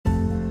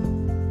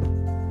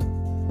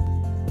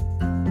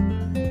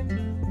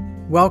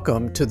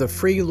Welcome to the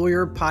Free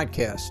Lawyer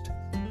Podcast.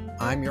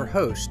 I'm your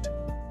host,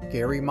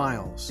 Gary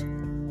Miles.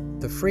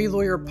 The Free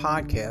Lawyer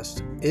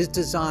Podcast is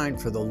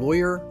designed for the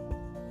lawyer,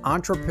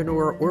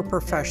 entrepreneur, or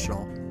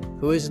professional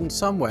who is in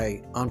some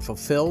way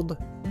unfulfilled,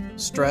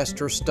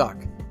 stressed, or stuck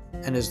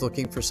and is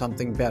looking for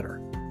something better.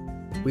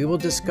 We will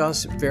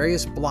discuss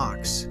various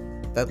blocks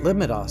that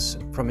limit us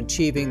from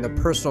achieving the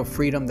personal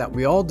freedom that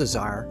we all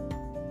desire,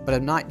 but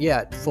have not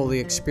yet fully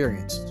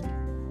experienced.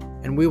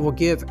 And we will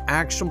give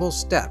actionable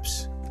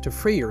steps to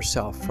free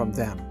yourself from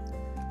them.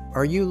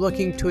 Are you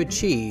looking to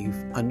achieve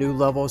a new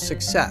level of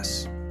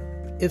success?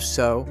 If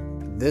so,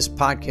 this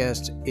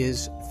podcast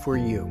is for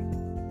you.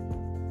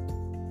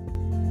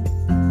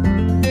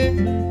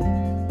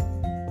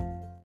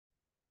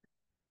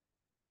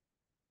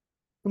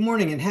 Good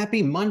morning and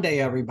happy Monday,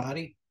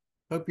 everybody.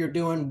 Hope you're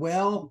doing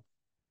well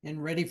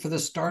and ready for the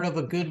start of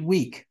a good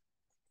week.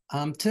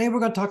 Today, we're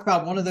going to talk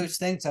about one of those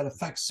things that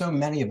affects so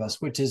many of us,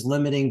 which is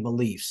limiting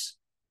beliefs.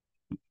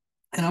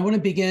 And I want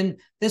to begin,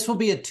 this will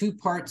be a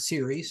two-part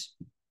series.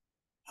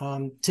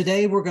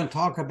 Today, we're going to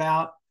talk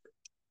about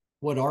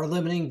what are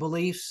limiting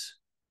beliefs,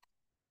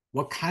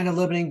 what kind of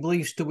limiting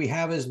beliefs do we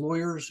have as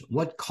lawyers,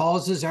 what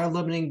causes our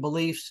limiting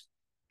beliefs,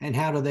 and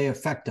how do they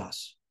affect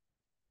us.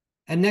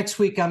 And next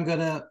week, I'm going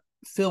to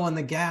fill in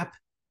the gap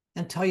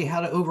and tell you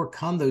how to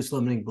overcome those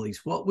limiting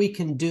beliefs, what we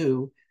can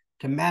do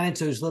to manage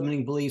those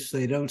limiting beliefs so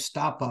they don't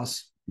stop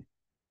us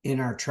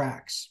in our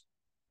tracks.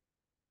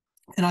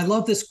 And I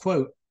love this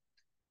quote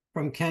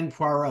from Ken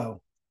Poirot.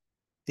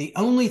 The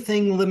only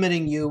thing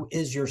limiting you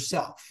is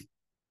yourself.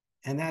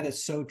 And that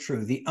is so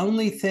true. The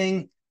only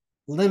thing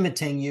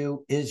limiting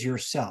you is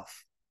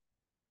yourself.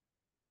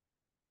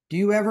 Do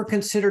you ever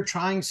consider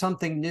trying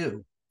something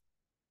new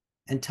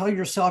and tell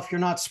yourself you're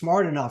not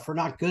smart enough or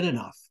not good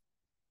enough?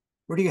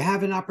 Or do you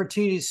have an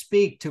opportunity to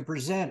speak, to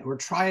present, or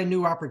try a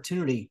new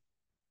opportunity,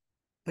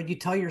 but you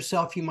tell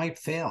yourself you might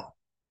fail?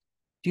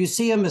 Do you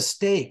see a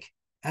mistake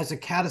as a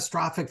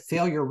catastrophic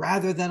failure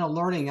rather than a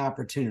learning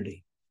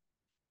opportunity?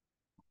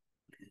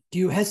 Do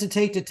you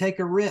hesitate to take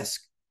a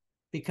risk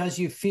because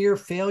you fear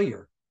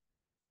failure?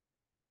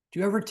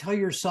 Do you ever tell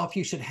yourself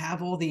you should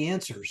have all the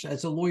answers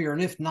as a lawyer,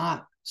 and if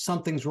not,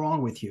 something's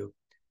wrong with you?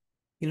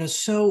 You know,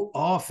 so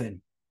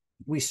often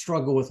we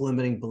struggle with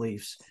limiting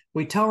beliefs.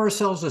 We tell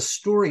ourselves a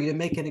story to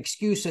make an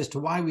excuse as to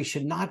why we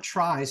should not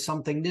try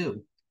something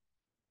new.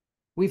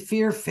 We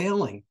fear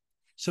failing,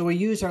 so we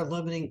use our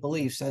limiting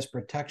beliefs as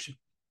protection.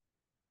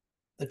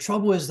 The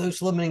trouble is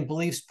those limiting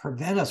beliefs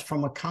prevent us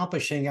from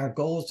accomplishing our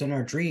goals and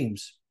our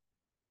dreams.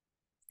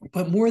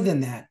 But more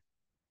than that,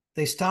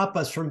 they stop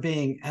us from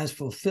being as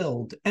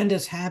fulfilled and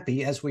as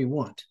happy as we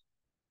want.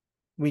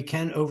 We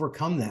can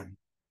overcome them.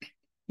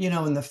 You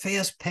know, in the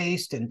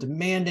fast-paced and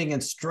demanding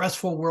and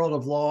stressful world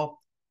of law,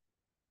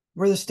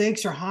 where the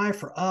stakes are high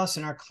for us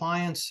and our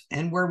clients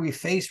and where we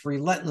face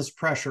relentless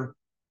pressure,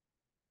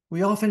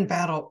 we often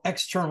battle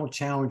external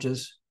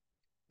challenges,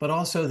 but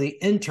also the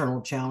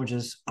internal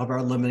challenges of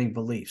our limiting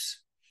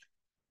beliefs.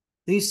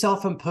 These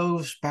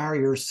self-imposed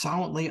barriers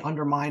silently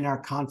undermine our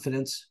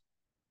confidence,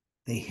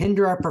 they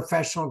hinder our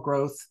professional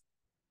growth,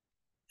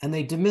 and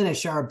they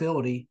diminish our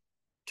ability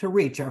to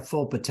reach our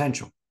full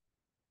potential.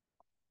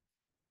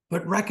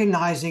 But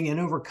recognizing and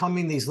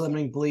overcoming these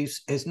limiting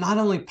beliefs is not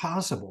only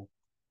possible,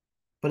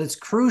 but it's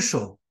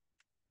crucial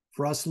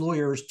for us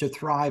lawyers to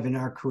thrive in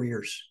our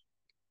careers.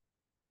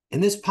 In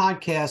this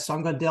podcast,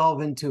 I'm going to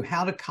delve into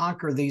how to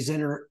conquer these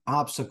inner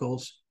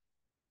obstacles,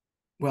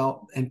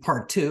 well, in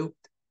part two,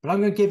 but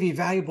I'm going to give you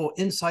valuable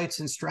insights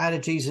and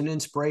strategies and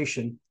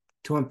inspiration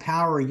to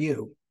empower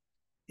you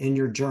in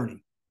your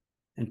journey.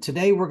 And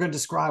today we're going to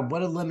describe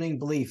what a limiting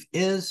belief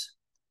is.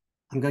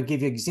 I'm going to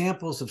give you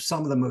examples of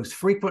some of the most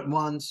frequent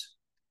ones,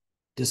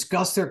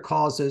 discuss their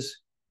causes,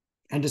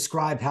 and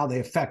describe how they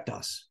affect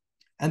us.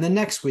 And then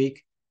next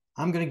week,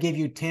 I'm going to give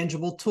you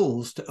tangible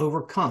tools to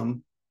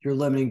overcome your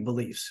limiting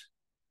beliefs.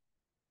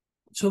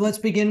 So let's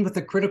begin with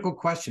the critical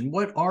question.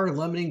 What are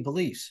limiting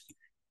beliefs?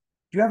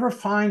 Do you ever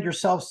find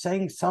yourself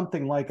saying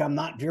something like, I'm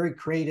not very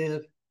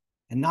creative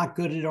and not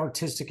good at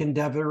artistic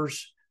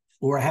endeavors,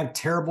 or I have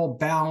terrible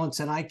balance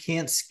and I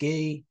can't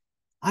ski?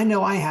 I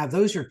know I have.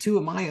 Those are two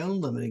of my own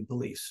limiting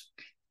beliefs.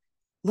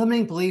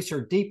 Limiting beliefs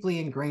are deeply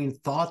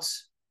ingrained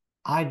thoughts,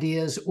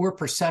 ideas, or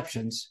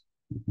perceptions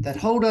that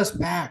hold us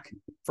back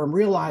from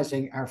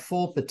realizing our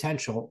full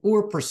potential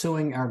or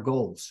pursuing our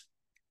goals.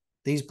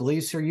 These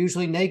beliefs are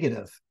usually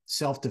negative,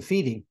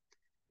 self-defeating,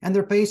 and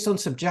they're based on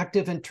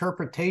subjective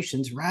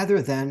interpretations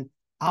rather than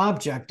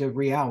objective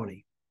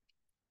reality.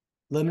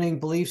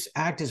 Limiting beliefs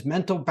act as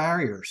mental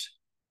barriers,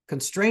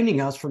 constraining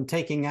us from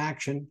taking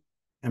action,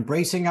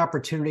 embracing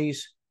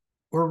opportunities,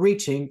 or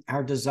reaching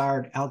our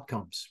desired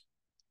outcomes.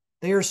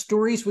 They are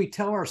stories we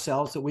tell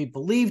ourselves that we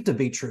believe to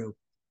be true,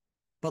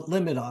 but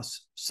limit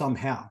us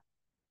somehow.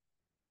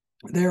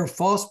 They are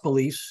false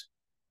beliefs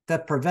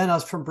that prevent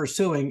us from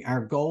pursuing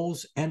our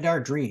goals and our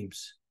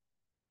dreams.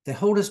 They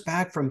hold us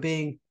back from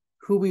being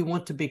who we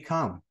want to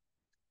become.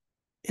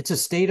 It's a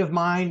state of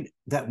mind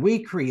that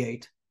we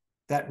create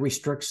that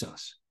restricts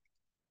us.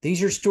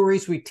 These are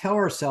stories we tell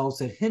ourselves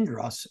that hinder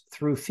us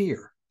through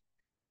fear.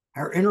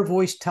 Our inner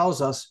voice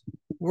tells us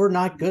we're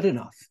not good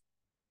enough.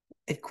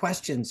 It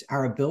questions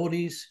our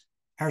abilities,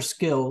 our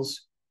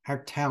skills,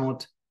 our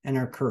talent, and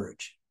our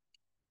courage.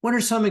 What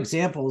are some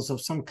examples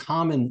of some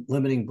common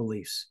limiting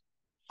beliefs?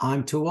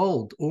 I'm too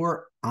old,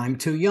 or I'm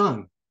too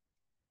young.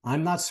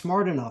 I'm not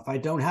smart enough. I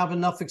don't have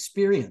enough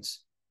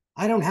experience.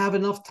 I don't have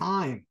enough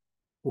time,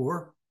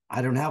 or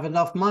I don't have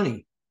enough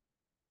money.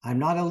 I'm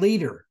not a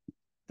leader.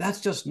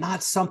 That's just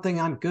not something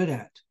I'm good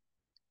at.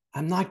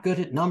 I'm not good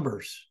at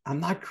numbers. I'm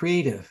not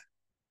creative.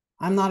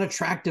 I'm not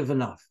attractive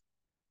enough.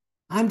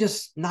 I'm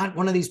just not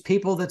one of these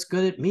people that's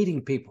good at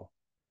meeting people.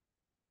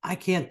 I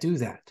can't do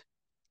that.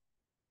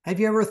 Have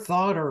you ever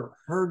thought or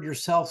heard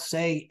yourself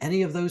say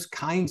any of those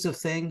kinds of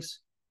things?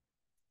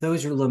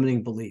 Those are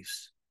limiting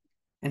beliefs.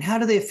 And how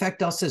do they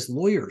affect us as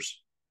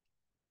lawyers?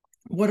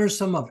 What are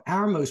some of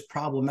our most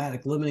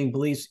problematic limiting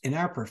beliefs in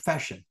our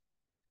profession?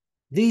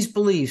 These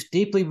beliefs,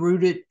 deeply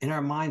rooted in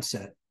our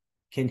mindset,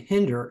 can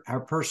hinder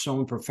our personal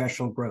and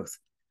professional growth.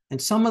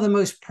 And some of the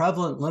most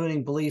prevalent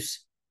limiting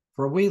beliefs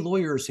for we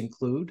lawyers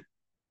include,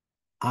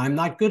 I'm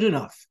not good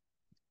enough.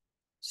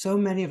 So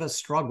many of us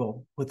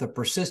struggle with a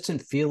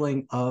persistent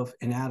feeling of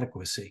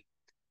inadequacy.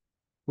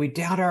 We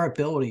doubt our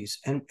abilities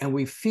and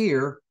we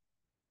fear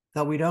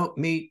that we don't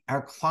meet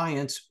our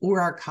clients' or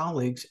our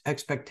colleagues'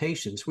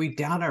 expectations. We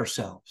doubt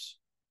ourselves.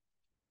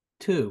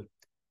 2,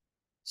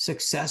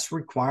 success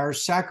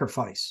requires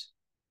sacrifice.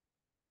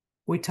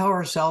 We tell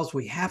ourselves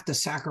we have to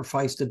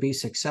sacrifice to be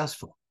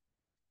successful.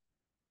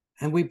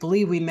 And we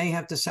believe we may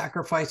have to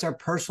sacrifice our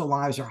personal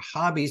lives, our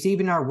hobbies,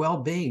 even our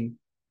well-being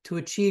to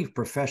achieve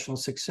professional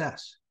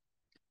success.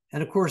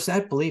 And of course,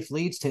 that belief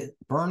leads to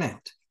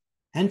burnout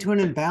and to an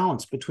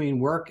imbalance between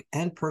work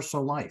and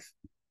personal life.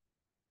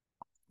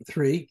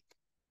 3,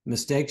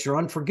 mistakes are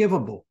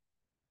unforgivable.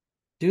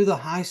 Due to the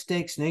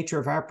high-stakes nature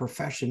of our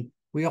profession,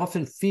 we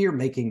often fear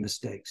making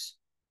mistakes,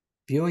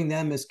 viewing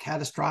them as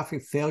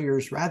catastrophic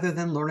failures rather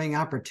than learning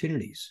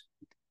opportunities.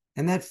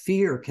 And that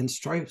fear can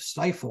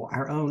stifle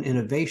our own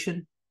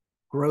innovation,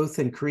 growth,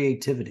 and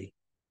creativity.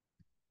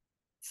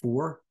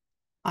 4,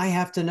 I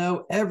have to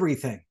know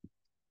everything.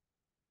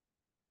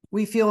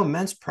 We feel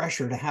immense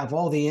pressure to have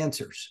all the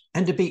answers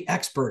and to be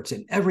experts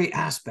in every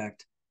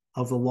aspect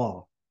of the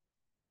law.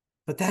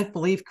 But that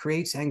belief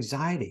creates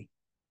anxiety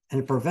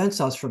and it prevents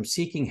us from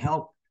seeking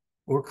help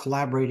or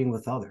collaborating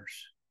with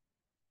others.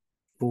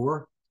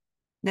 4,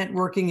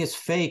 networking is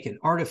fake and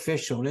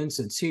artificial and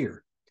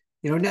insincere.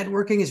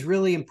 Networking is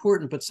really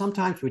important, but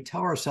sometimes we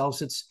tell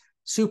ourselves it's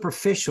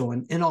superficial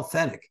and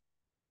inauthentic.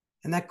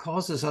 And that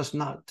causes us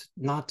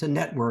not to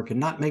network and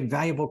not make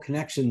valuable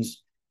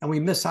connections, and we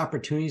miss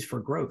opportunities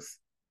for growth.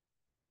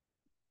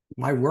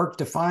 My work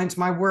defines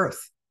my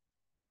worth.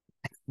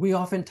 We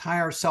often tie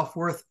our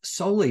self-worth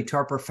solely to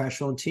our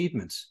professional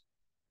achievements,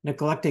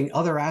 neglecting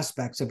other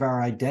aspects of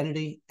our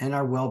identity and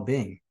our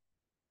well-being.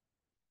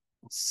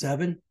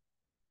 7,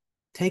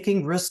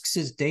 taking risks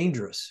is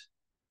dangerous.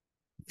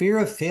 Fear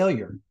of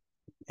failure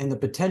and the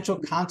potential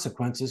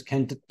consequences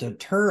can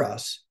deter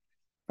us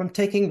from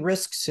taking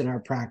risks in our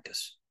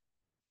practice,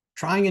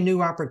 trying a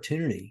new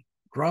opportunity,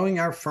 growing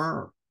our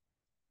firm.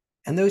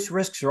 And those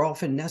risks are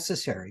often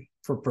necessary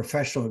for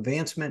professional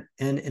advancement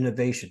and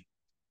innovation.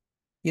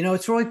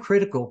 It's really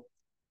critical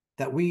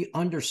that we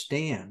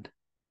understand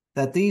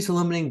that these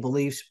limiting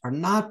beliefs are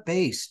not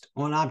based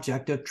on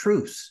objective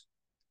truths.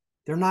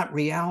 They're not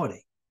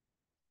reality,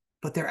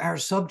 but they're our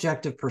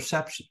subjective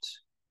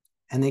perceptions.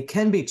 And they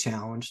can be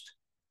challenged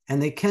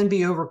and they can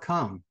be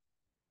overcome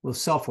with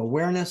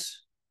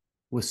self-awareness,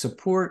 with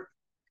support,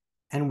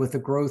 and with a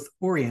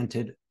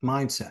growth-oriented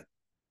mindset.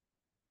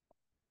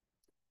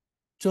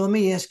 So let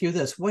me ask you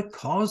this: what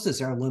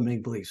causes our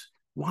limiting beliefs?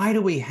 Why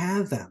do we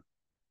have them?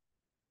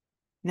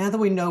 Now that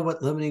we know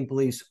what limiting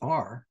beliefs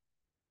are,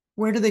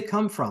 where do they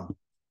come from?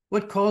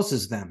 What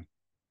causes them?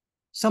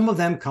 Some of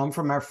them come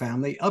from our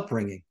family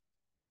upbringing.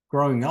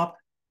 Growing up,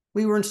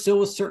 we were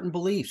instilled with certain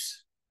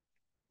beliefs,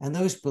 and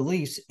those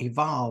beliefs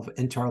evolve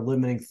into our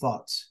limiting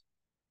thoughts.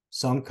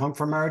 Some come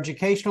from our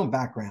educational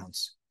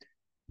backgrounds.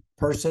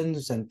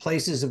 Persons and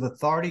places of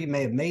authority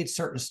may have made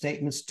certain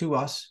statements to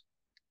us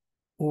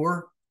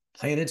or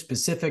planted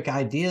specific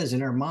ideas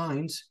in our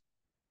minds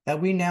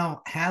that we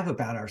now have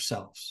about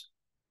ourselves.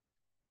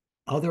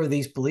 Other of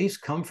these beliefs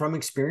come from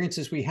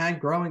experiences we had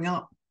growing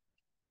up.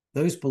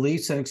 Those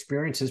beliefs and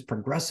experiences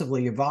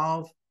progressively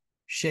evolve,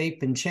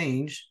 shape, and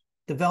change,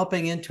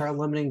 developing into our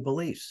limiting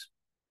beliefs.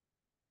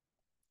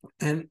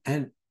 And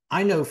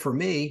I know for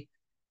me,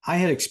 I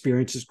had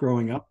experiences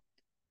growing up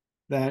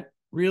that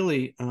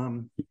really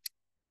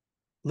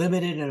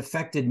limited and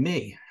affected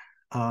me.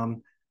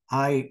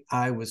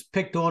 I was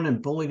picked on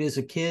and bullied as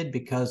a kid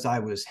because I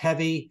was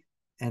heavy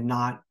and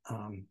not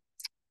a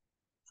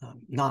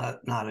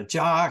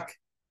jock,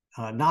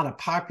 not a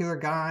popular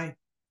guy.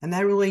 And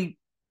that really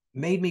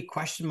made me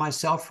question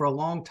myself for a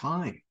long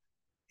time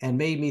and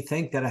made me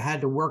think that I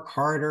had to work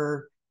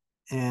harder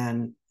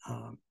and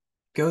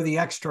go the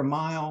extra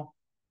mile.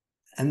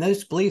 And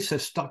those beliefs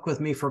have stuck with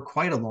me for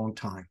quite a long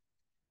time.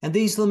 And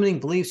these limiting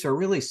beliefs are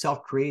really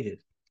self-created.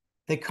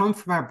 They come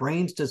from our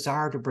brain's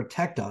desire to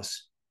protect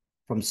us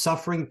from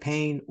suffering,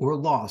 pain, or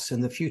loss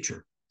in the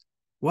future.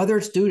 Whether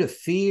it's due to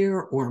fear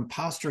or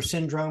imposter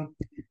syndrome,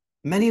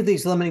 many of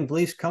these limiting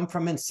beliefs come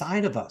from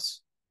inside of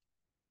us.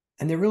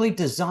 And they're really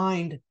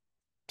designed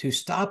to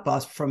stop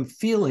us from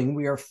feeling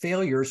we are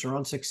failures or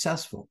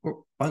unsuccessful.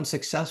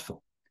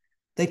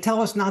 They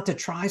tell us not to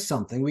try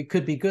something we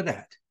could be good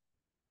at.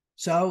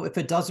 So if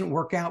it doesn't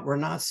work out, we're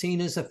not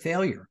seen as a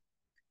failure.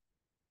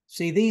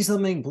 See, these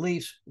limiting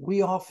beliefs,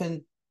 we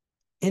often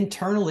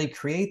internally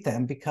create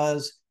them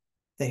because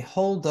they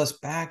hold us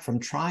back from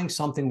trying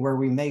something where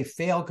we may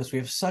fail because we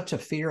have such a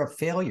fear of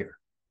failure.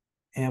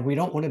 And we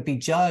don't want to be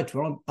judged.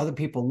 We don't want other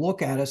people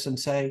look at us and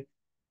say,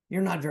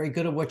 you're not very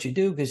good at what you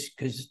do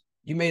because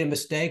you made a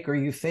mistake or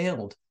you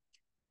failed.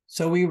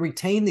 So we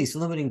retain these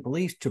limiting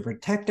beliefs to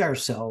protect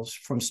ourselves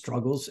from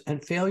struggles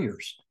and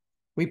failures.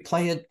 We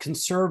play it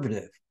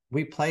conservative.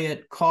 We play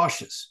it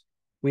cautious.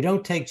 We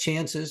don't take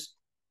chances.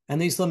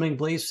 And these limiting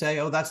beliefs say,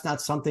 oh, that's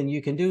not something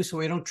you can do. So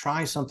we don't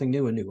try something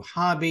new, a new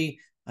hobby,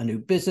 a new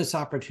business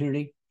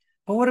opportunity.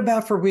 But what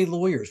about for we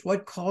lawyers?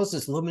 What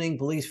causes limiting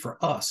beliefs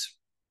for us?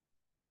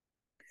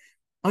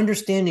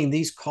 Understanding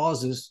these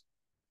causes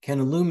can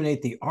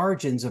illuminate the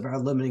origins of our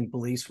limiting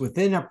beliefs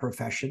within our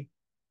profession.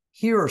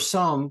 Here are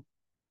some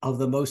of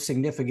the most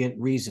significant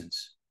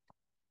reasons.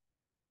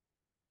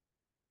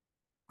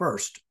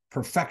 First,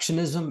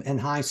 perfectionism and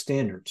high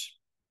standards.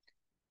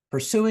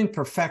 Pursuing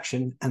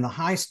perfection and the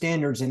high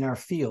standards in our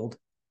field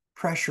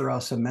pressure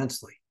us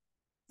immensely.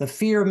 The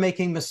fear of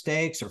making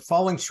mistakes or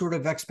falling short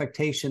of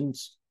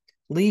expectations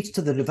leads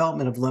to the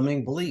development of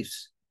limiting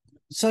beliefs,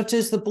 such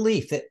as the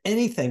belief that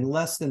anything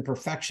less than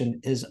perfection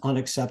is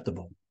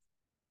unacceptable.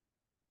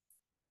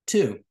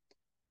 2,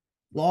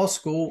 law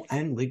school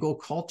and legal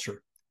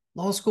culture.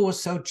 Law school is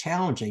so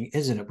challenging,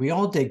 isn't it? We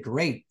all did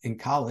great in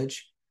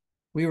college.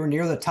 We were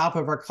near the top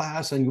of our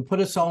class, and you put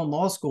us all in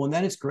law school, and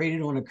then it's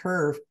graded on a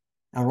curve,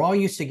 and we're all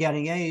used to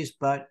getting A's,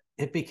 but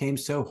it became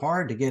so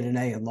hard to get an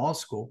A in law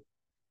school.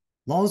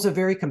 Law is a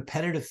very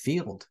competitive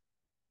field.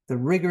 The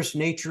rigorous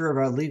nature of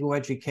our legal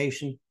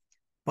education,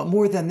 but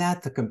more than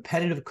that, the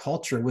competitive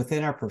culture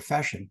within our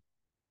profession,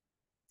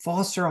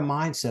 foster a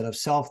mindset of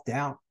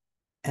self-doubt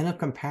and of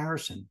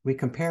comparison. We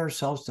compare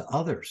ourselves to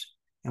others,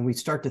 and we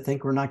start to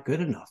think we're not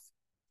good enough.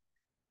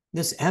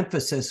 This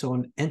emphasis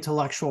on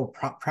intellectual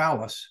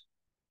prowess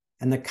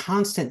and the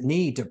constant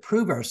need to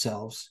prove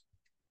ourselves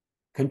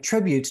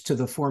contributes to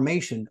the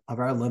formation of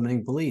our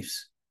limiting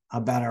beliefs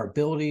about our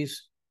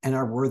abilities and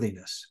our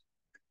worthiness.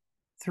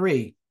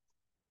 3,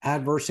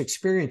 adverse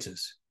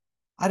experiences.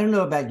 I don't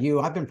know about you.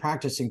 I've been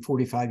practicing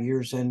 45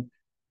 years, and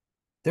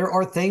there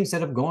are things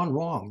that have gone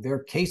wrong. There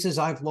are cases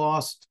I've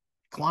lost,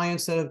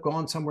 clients that have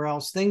gone somewhere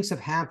else. Things have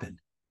happened.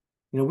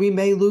 We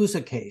may lose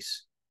a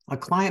case. A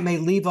client may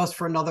leave us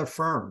for another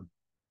firm.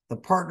 The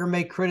partner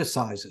may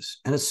criticize us.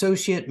 An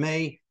associate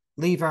may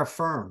leave our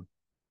firm.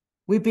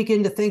 We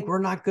begin to think we're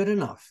not good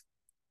enough.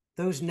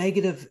 Those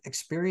negative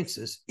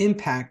experiences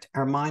impact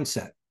our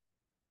mindset.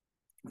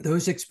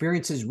 Those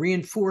experiences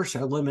reinforce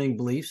our limiting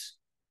beliefs,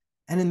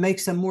 and it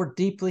makes them more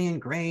deeply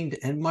ingrained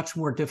and much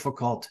more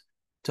difficult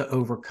to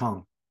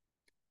overcome.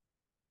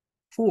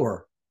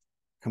 4,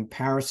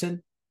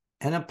 comparison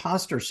and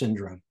imposter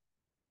syndrome.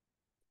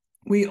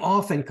 We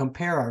often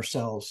compare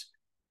ourselves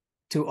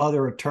to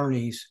other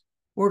attorneys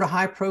or to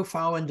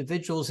high-profile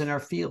individuals in our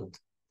field,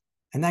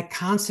 and that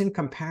constant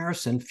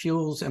comparison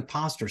fuels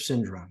imposter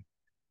syndrome.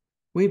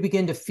 We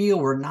begin to feel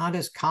we're not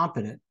as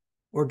competent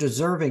or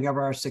deserving of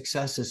our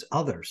success as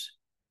others,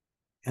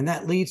 and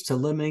that leads to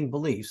limiting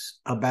beliefs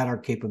about our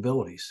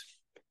capabilities.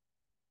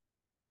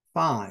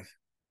 5,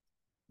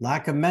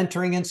 lack of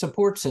mentoring and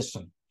support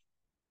system.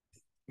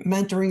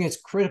 Mentoring is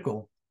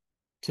critical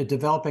to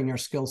developing our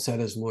skill set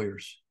as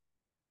lawyers.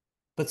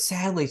 But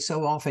sadly,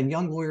 so often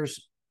young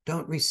lawyers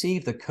don't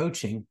receive the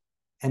coaching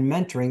and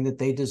mentoring that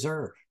they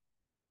deserve.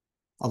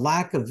 A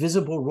lack of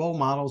visible role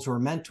models or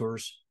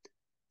mentors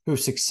who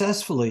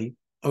successfully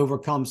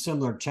overcome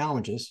similar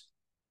challenges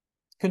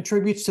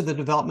contributes to the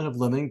development of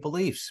limiting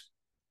beliefs.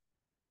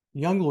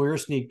 Young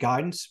lawyers need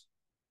guidance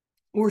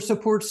or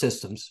support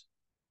systems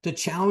to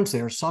challenge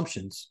their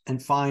assumptions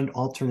and find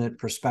alternate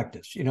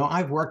perspectives.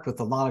 I've worked with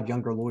a lot of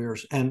younger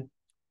lawyers, and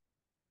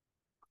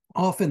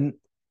often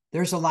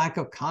there's a lack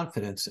of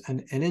confidence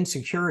and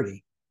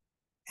insecurity.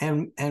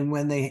 And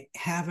when they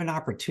have an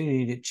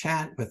opportunity to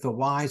chat with a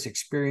wise,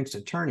 experienced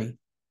attorney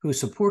who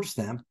supports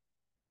them,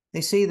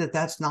 they see that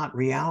that's not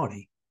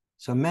reality.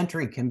 So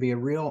mentoring can be a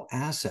real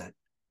asset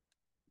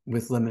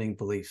with limiting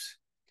beliefs.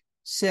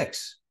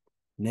 6,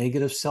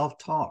 negative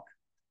self-talk.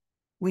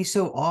 We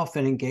so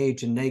often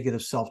engage in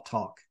negative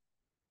self-talk,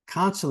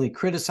 constantly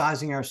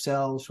criticizing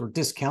ourselves or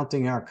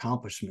discounting our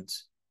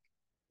accomplishments.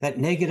 That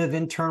negative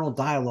internal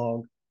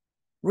dialogue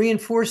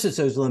reinforces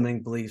those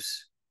limiting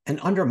beliefs and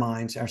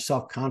undermines our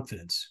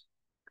self-confidence.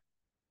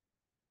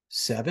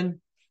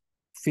 7,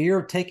 fear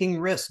of taking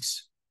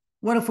risks.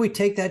 What if we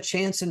take that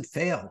chance and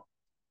fail?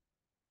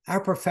 Our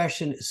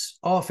profession is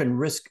often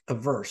risk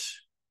averse.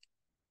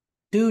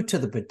 due to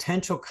the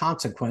potential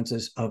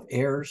consequences of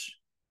errors.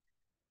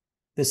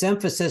 This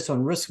emphasis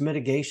on risk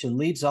mitigation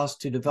leads us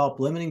to develop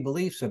limiting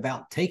beliefs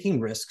about taking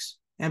risks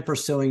and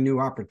pursuing new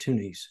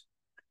opportunities.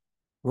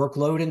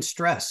 Workload and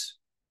stress.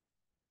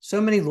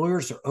 So many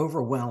lawyers are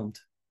overwhelmed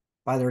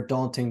by their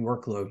daunting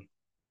workload.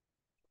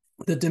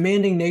 The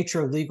demanding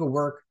nature of legal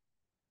work,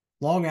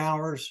 long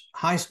hours,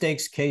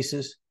 high-stakes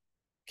cases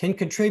can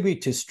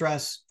contribute to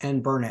stress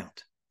and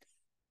burnout.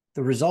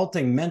 The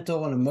resulting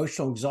mental and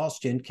emotional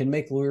exhaustion can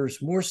make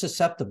lawyers more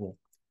susceptible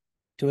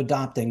to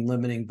adopting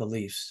limiting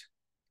beliefs.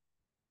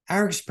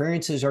 Our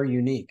experiences are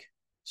unique,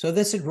 so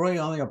this is really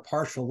only a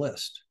partial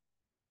list.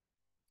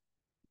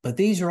 But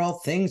these are all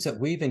things that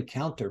we've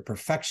encountered: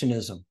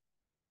 perfectionism,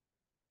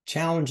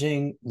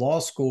 challenging law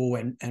school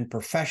and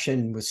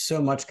profession with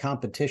so much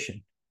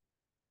competition,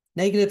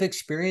 negative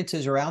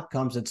experiences or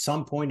outcomes at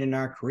some point in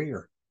our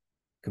career,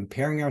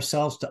 comparing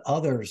ourselves to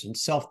others and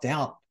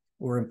self-doubt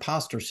or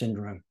imposter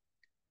syndrome,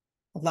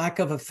 a lack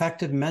of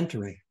effective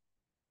mentoring,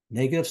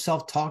 negative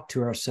self-talk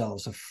to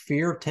ourselves, a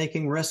fear of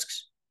taking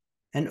risks,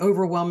 and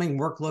overwhelming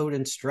workload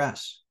and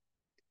stress.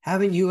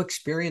 Haven't you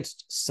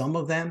experienced some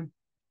of them?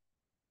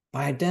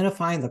 By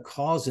identifying the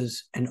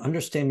causes and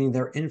understanding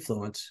their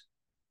influence,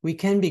 we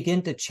can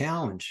begin to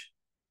challenge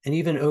and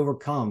even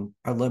overcome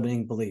our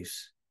limiting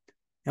beliefs.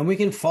 And we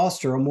can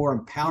foster a more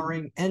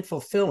empowering and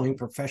fulfilling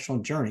professional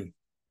journey.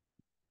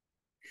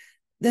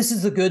 This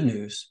is the good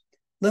news.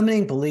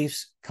 Limiting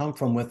beliefs come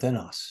from within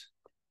us.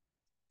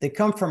 They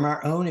come from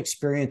our own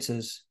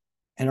experiences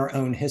and our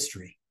own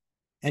history.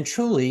 And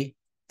truly,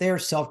 they are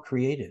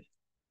self-created.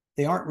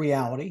 They aren't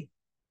reality.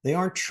 They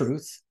aren't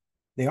truth.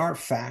 They aren't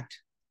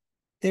fact.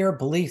 They are a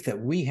belief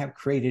that we have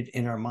created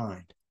in our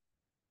mind.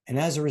 And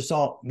as a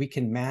result, we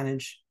can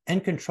manage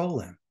and control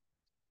them.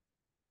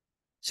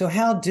 So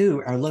how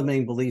do our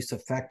limiting beliefs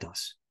affect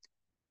us?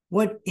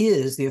 What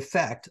is the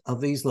effect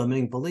of these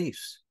limiting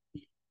beliefs?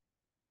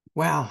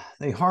 Wow,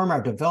 they harm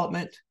our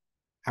development,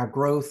 our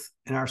growth,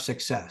 and our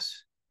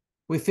success.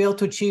 We fail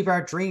to achieve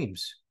our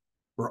dreams.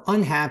 We're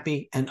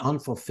unhappy and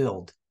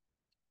unfulfilled.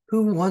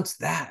 Who wants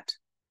that?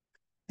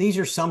 These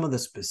are some of the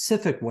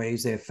specific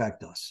ways they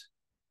affect us.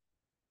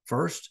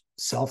 First,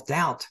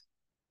 self-doubt.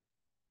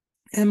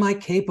 Am I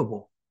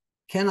capable?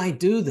 Can I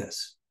do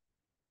this?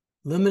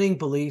 Limiting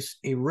beliefs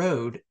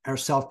erode our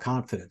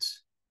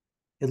self-confidence.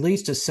 It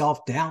leads to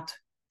self-doubt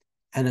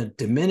and a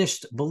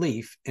diminished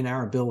belief in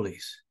our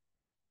abilities.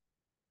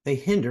 They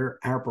hinder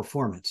our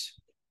performance.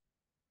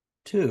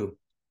 2,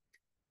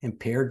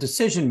 impaired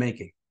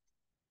decision-making.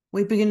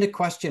 We begin to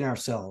question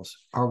ourselves.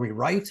 Are we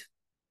right?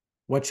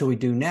 What should we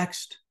do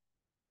next?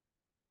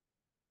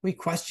 We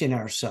question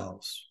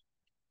ourselves.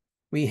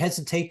 We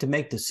hesitate to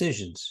make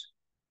decisions.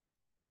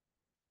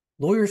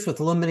 Lawyers with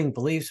limiting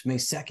beliefs may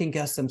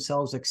second-guess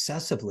themselves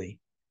excessively,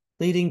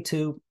 leading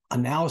to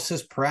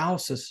analysis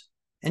paralysis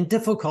and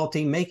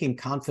difficulty making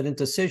confident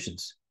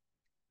decisions.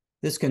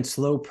 This can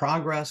slow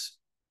progress,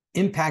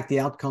 impact the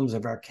outcomes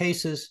of our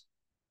cases,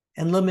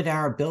 and limit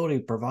our ability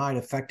to provide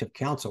effective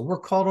counsel. We're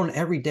called on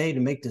every day to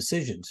make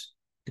decisions,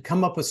 to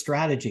come up with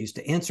strategies,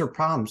 to answer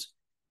problems.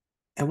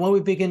 And when we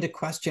begin to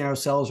question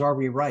ourselves, are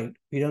we right?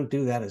 We don't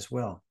do that as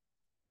well.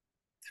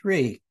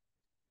 3,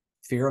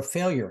 fear of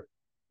failure.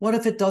 What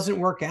if it doesn't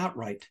work out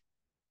right?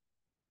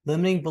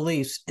 Limiting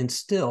beliefs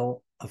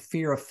instill a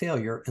fear of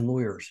failure in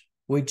lawyers.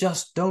 We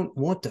just don't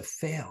want to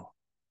fail,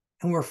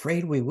 and we're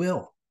afraid we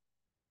will.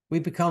 We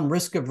become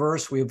risk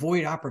averse, we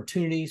avoid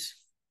opportunities,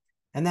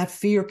 and that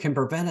fear can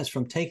prevent us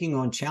from taking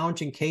on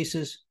challenging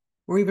cases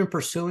or even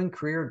pursuing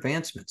career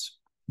advancements.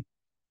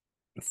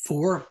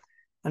 4,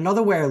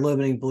 another way our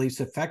limiting beliefs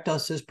affect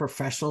us is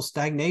professional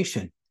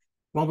stagnation.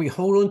 When we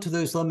hold on to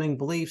those limiting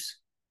beliefs,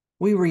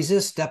 we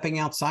resist stepping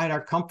outside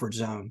our comfort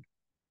zone.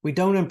 We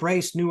don't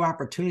embrace new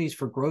opportunities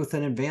for growth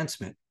and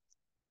advancement.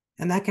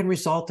 And that can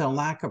result in a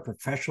lack of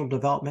professional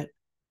development,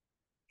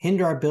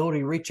 hinder our ability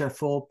to reach our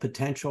full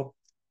potential,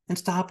 and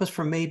stop us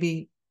from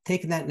maybe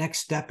taking that next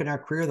step in our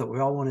career that we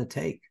all want to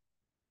take.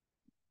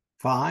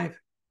 5,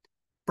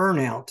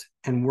 burnout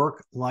and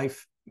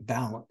work-life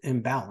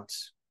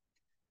imbalance.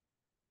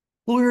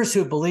 Lawyers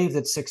who believe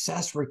that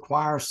success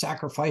requires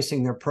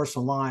sacrificing their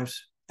personal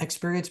lives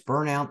experience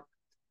burnout,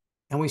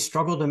 and we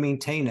struggle to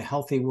maintain a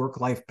healthy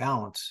work-life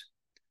balance.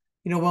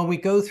 You know, when we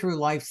go through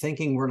life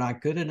thinking we're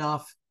not good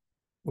enough,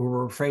 or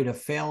we're afraid of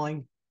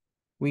failing,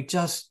 we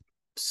just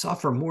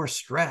suffer more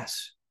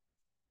stress.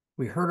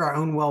 We hurt our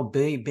own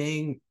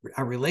well-being,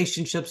 our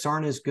relationships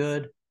aren't as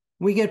good,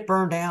 we get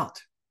burned out.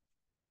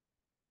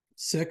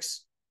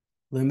 6,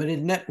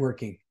 limited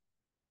networking.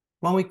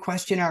 When we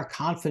question our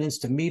confidence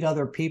to meet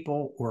other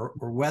people or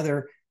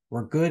whether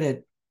we're good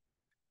at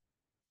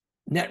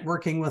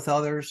networking with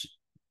others,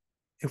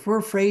 if we're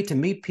afraid to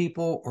meet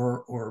people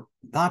or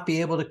not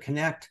be able to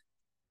connect,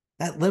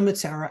 that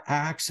limits our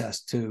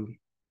access to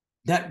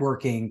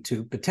networking,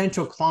 to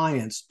potential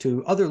clients,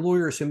 to other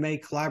lawyers who may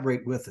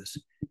collaborate with us.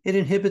 It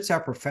inhibits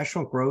our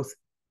professional growth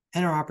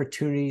and our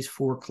opportunities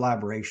for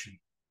collaboration.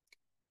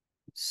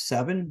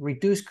 7,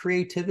 reduce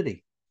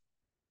creativity.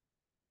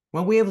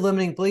 When we have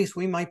limiting beliefs,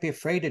 we might be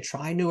afraid to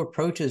try new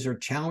approaches or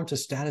challenge the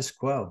status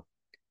quo.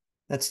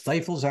 That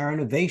stifles our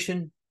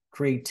innovation,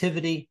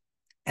 creativity,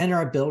 and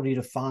our ability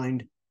to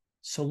find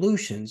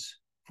solutions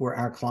for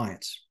our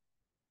clients.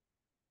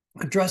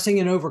 Addressing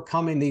and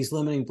overcoming these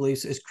limiting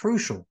beliefs is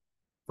crucial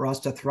for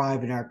us to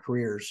thrive in our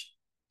careers,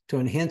 to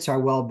enhance our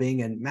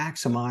well-being and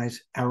maximize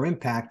our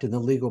impact in the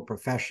legal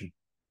profession.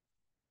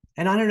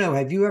 And I don't know,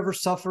 have you ever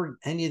suffered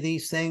any of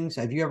these things?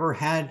 Have you ever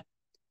had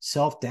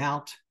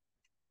self-doubt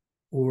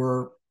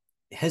or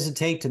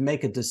hesitate to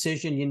make a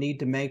decision you need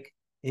to make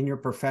in your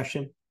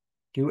profession?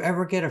 Do you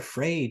ever get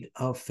afraid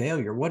of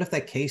failure? What if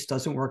that case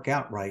doesn't work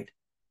out right?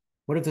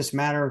 What if this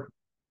matter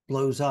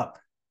blows up?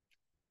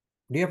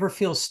 Do you ever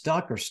feel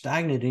stuck or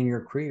stagnant in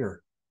your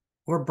career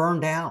or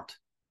burned out?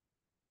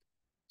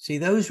 See,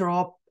 those are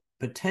all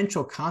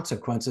potential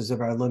consequences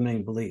of our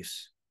limiting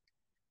beliefs.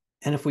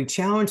 And if we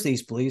challenge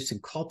these beliefs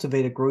and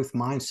cultivate a growth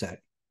mindset,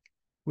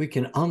 we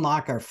can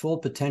unlock our full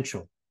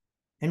potential.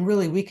 And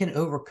really, we can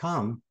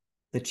overcome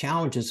the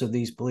challenges of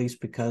these beliefs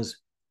because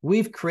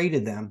we've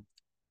created them.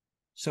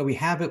 So we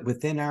have it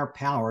within our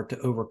power to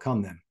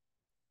overcome them.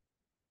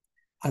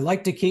 I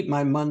like to keep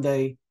my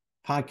Monday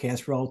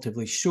podcast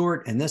relatively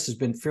short, and this has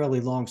been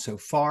fairly long so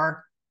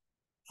far.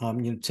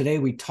 Today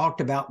we talked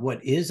about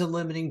what is a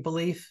limiting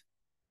belief,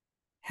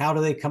 how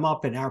do they come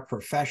up in our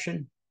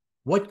profession,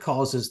 what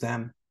causes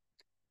them,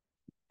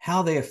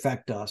 how they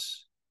affect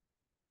us.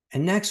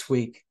 And next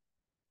week,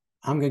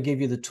 I'm going to give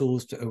you the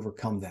tools to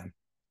overcome them.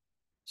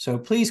 So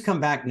please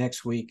come back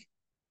next week.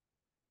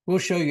 We'll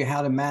show you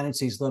how to manage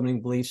these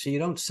limiting beliefs so you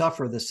don't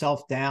suffer the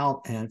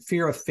self-doubt and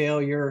fear of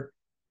failure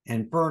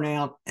and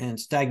burnout and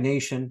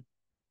stagnation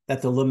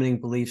that the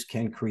limiting beliefs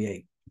can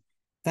create.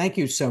 Thank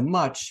you so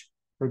much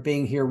for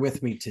being here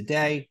with me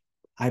today.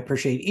 I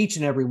appreciate each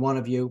and every one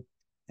of you,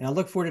 and I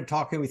look forward to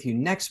talking with you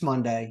next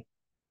Monday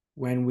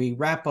when we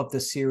wrap up the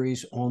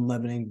series on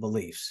limiting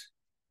beliefs.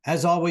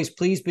 As always,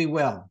 please be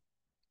well,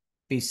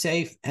 be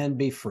safe, and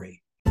be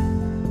free.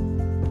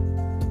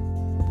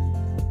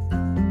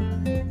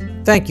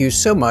 Thank you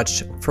so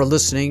much for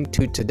listening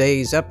to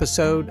today's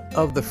episode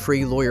of the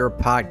Free Lawyer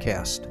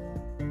Podcast.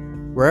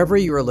 Wherever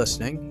you are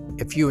listening,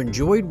 if you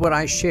enjoyed what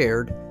I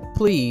shared,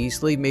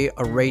 please leave me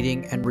a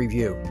rating and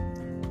review.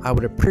 I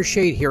would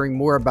appreciate hearing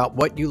more about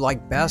what you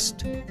like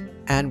best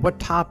and what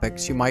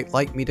topics you might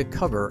like me to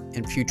cover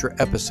in future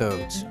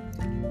episodes.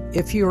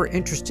 If you are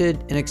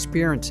interested in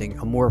experiencing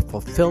a more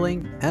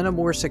fulfilling and a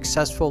more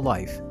successful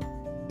life,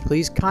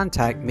 please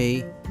contact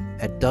me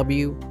at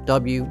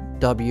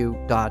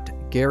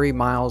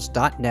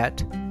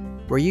www.garymiles.net,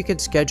 where you can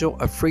schedule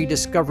a free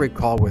discovery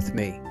call with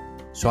me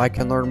so I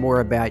can learn more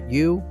about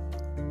you,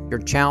 your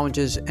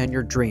challenges, and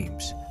your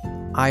dreams.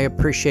 I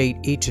appreciate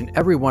each and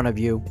every one of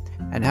you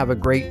and have a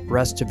great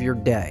rest of your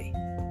day.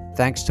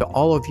 Thanks to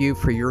all of you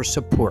for your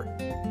support.